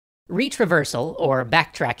Retraversal, or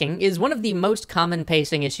backtracking, is one of the most common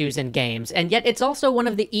pacing issues in games, and yet it's also one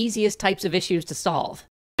of the easiest types of issues to solve.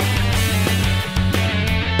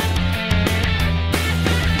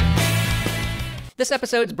 This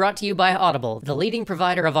episode's brought to you by Audible, the leading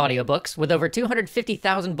provider of audiobooks, with over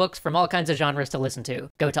 250,000 books from all kinds of genres to listen to.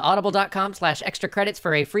 Go to audible.com/extra credits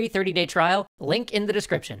for a free 30-day trial, link in the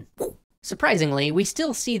description. Surprisingly, we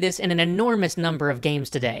still see this in an enormous number of games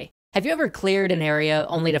today. Have you ever cleared an area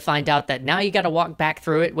only to find out that now you gotta walk back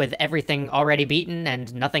through it with everything already beaten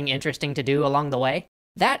and nothing interesting to do along the way?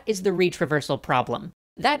 That is the retraversal problem.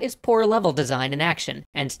 That is poor level design in action,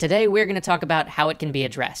 and today we're gonna talk about how it can be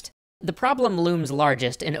addressed. The problem looms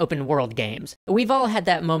largest in open-world games. We've all had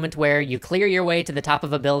that moment where you clear your way to the top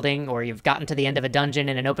of a building, or you've gotten to the end of a dungeon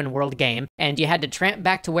in an open-world game, and you had to tramp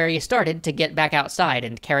back to where you started to get back outside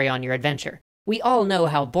and carry on your adventure. We all know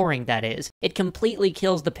how boring that is. It completely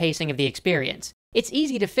kills the pacing of the experience. It's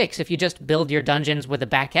easy to fix if you just build your dungeons with a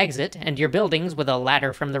back exit, and your buildings with a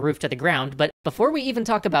ladder from the roof to the ground, but before we even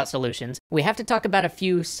talk about solutions, we have to talk about a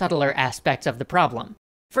few subtler aspects of the problem.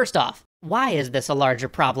 First off, why is this a larger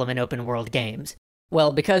problem in open-world games?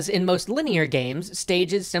 Well, because in most linear games,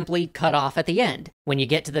 stages simply cut off at the end. When you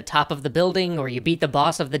get to the top of the building or you beat the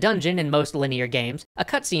boss of the dungeon in most linear games, a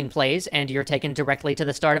cutscene plays and you're taken directly to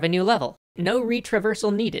the start of a new level. No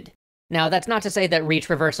retraversal needed. Now, that's not to say that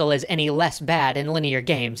retraversal is any less bad in linear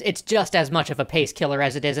games. It's just as much of a pace killer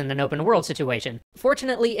as it is in an open-world situation.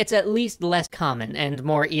 Fortunately, it's at least less common and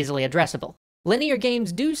more easily addressable. Linear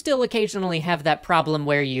games do still occasionally have that problem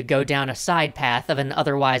where you go down a side path of an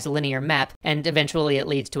otherwise linear map, and eventually it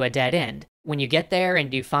leads to a dead end. When you get there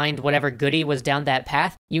and you find whatever goodie was down that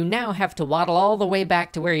path, you now have to waddle all the way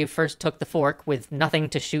back to where you first took the fork with nothing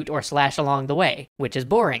to shoot or slash along the way, which is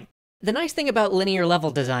boring. The nice thing about linear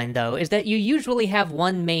level design, though, is that you usually have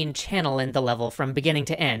one main channel in the level from beginning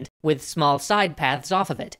to end, with small side paths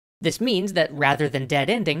off of it. This means that rather than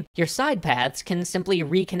dead-ending, your side paths can simply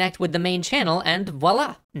reconnect with the main channel and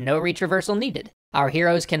voila, no retraversal needed. Our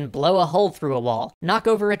heroes can blow a hole through a wall, knock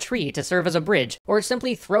over a tree to serve as a bridge, or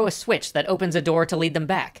simply throw a switch that opens a door to lead them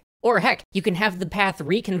back. Or heck, you can have the path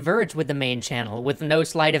reconverge with the main channel with no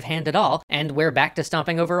sleight of hand at all, and we're back to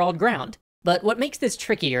stomping over old ground. But what makes this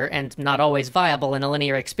trickier, and not always viable in a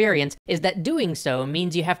linear experience, is that doing so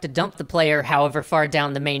means you have to dump the player however far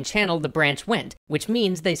down the main channel the branch went, which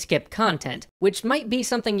means they skip content, which might be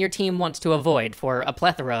something your team wants to avoid for a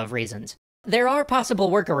plethora of reasons. There are possible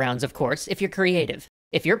workarounds, of course, if you're creative.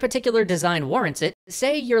 If your particular design warrants it,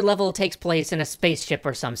 say your level takes place in a spaceship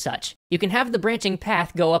or some such. You can have the branching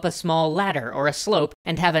path go up a small ladder or a slope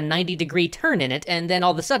and have a 90-degree turn in it, and then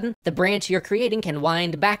all of a sudden, the branch you're creating can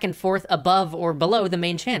wind back and forth above or below the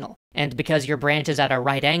main channel. And because your branch is at a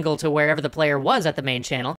right angle to wherever the player was at the main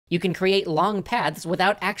channel, you can create long paths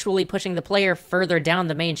without actually pushing the player further down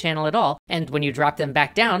the main channel at all, and when you drop them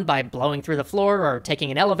back down by blowing through the floor or taking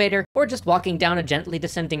an elevator, or just walking down a gently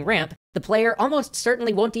descending ramp, the player almost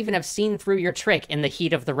certainly won't even have seen through your trick in the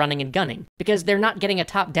heat of the running and gunning, because they're not getting a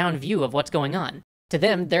top-down view of what's going on. To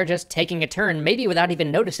them, they're just taking a turn maybe without even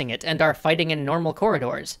noticing it and are fighting in normal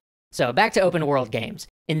corridors. So back to open-world games.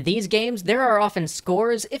 In these games, there are often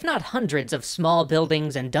scores, if not hundreds, of small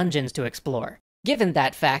buildings and dungeons to explore. Given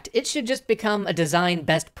that fact, it should just become a design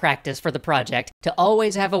best practice for the project to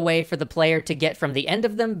always have a way for the player to get from the end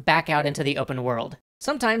of them back out into the open world.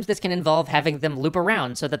 Sometimes this can involve having them loop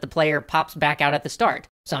around so that the player pops back out at the start.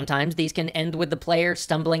 Sometimes these can end with the player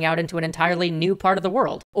stumbling out into an entirely new part of the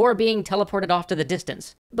world, or being teleported off to the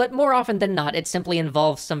distance. But more often than not, it simply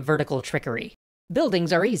involves some vertical trickery.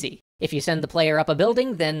 Buildings are easy. If you send the player up a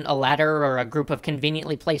building, then a ladder or a group of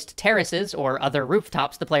conveniently placed terraces or other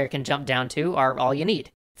rooftops the player can jump down to are all you need.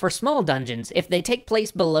 For small dungeons, if they take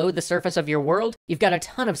place below the surface of your world, you've got a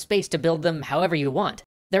ton of space to build them however you want.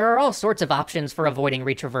 There are all sorts of options for avoiding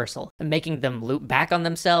retraversal, making them loop back on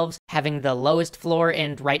themselves, having the lowest floor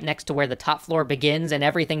end right next to where the top floor begins and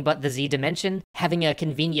everything but the Z dimension, having a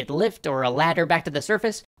convenient lift or a ladder back to the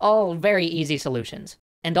surface, all very easy solutions.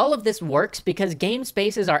 And all of this works because game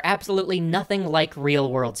spaces are absolutely nothing like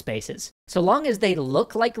real-world spaces. So long as they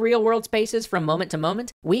look like real-world spaces from moment to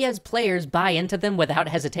moment, we as players buy into them without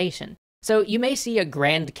hesitation. So you may see a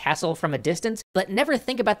grand castle from a distance, but never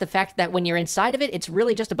think about the fact that when you're inside of it, it's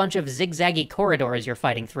really just a bunch of zigzaggy corridors you're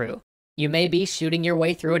fighting through. You may be shooting your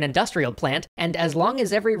way through an industrial plant, and as long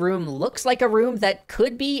as every room looks like a room that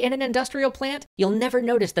could be in an industrial plant, you'll never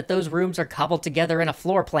notice that those rooms are cobbled together in a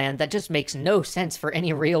floor plan that just makes no sense for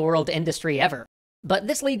any real-world industry ever. But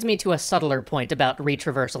this leads me to a subtler point about reach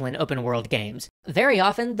reversal in open-world games. Very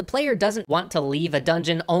often, the player doesn't want to leave a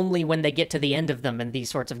dungeon only when they get to the end of them in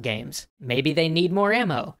these sorts of games. Maybe they need more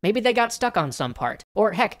ammo, maybe they got stuck on some part,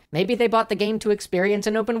 or heck, maybe they bought the game to experience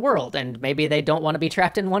an open world, and maybe they don't want to be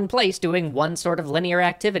trapped in one place doing one sort of linear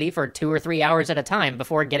activity for 2 or 3 hours at a time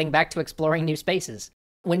before getting back to exploring new spaces.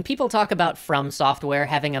 When people talk about From Software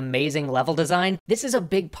having amazing level design, this is a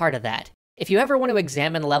big part of that. If you ever want to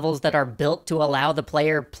examine levels that are built to allow the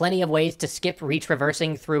player plenty of ways to skip reach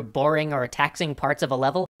reversing through boring or taxing parts of a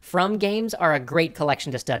level, From games are a great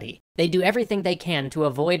collection to study. They do everything they can to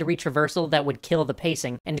avoid reach reversal that would kill the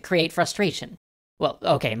pacing and create frustration. Well,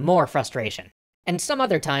 okay, more frustration. And some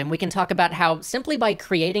other time, we can talk about how, simply by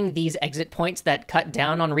creating these exit points that cut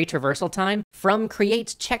down on reach reversal time, From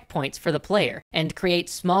creates checkpoints for the player, and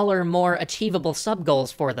creates smaller, more achievable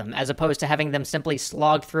sub-goals for them, as opposed to having them simply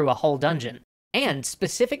slog through a whole dungeon. And,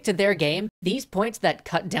 specific to their game, these points that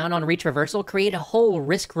cut down on reach reversal create a whole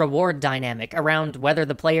risk-reward dynamic around whether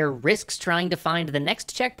the player risks trying to find the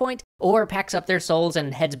next checkpoint, or packs up their souls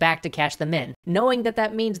and heads back to cash them in, knowing that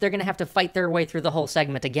that means they're gonna have to fight their way through the whole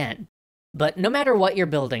segment again. But no matter what you're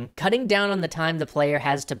building, cutting down on the time the player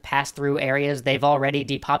has to pass through areas they've already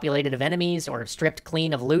depopulated of enemies or stripped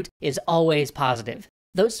clean of loot is always positive.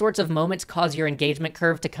 Those sorts of moments cause your engagement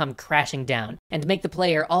curve to come crashing down, and make the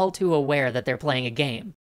player all too aware that they're playing a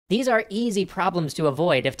game. These are easy problems to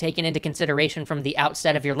avoid if taken into consideration from the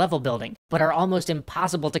outset of your level building, but are almost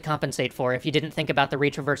impossible to compensate for if you didn't think about the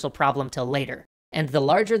reach reversal problem till later. And the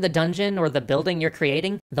larger the dungeon or the building you're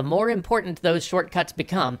creating, the more important those shortcuts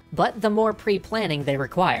become, but the more pre-planning they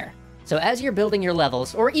require. So as you're building your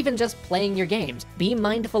levels, or even just playing your games, be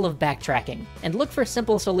mindful of backtracking, and look for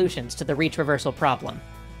simple solutions to the reach reversal problem.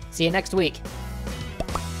 See you next week!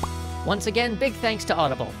 Once again, big thanks to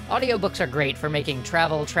Audible. Audiobooks are great for making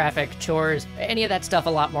travel, traffic, chores, any of that stuff a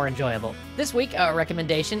lot more enjoyable. This week, our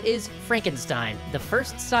recommendation is Frankenstein, the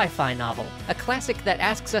first sci-fi novel, a classic that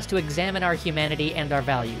asks us to examine our humanity and our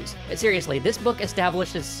values. Seriously, this book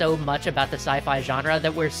establishes so much about the sci-fi genre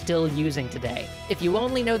that we're still using today. If you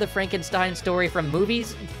only know the Frankenstein story from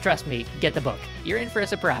movies, trust me, get the book. You're in for a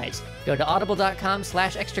surprise. Go to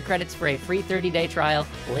audible.com/extra credits for a free 30-day trial,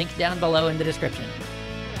 link down below in the description.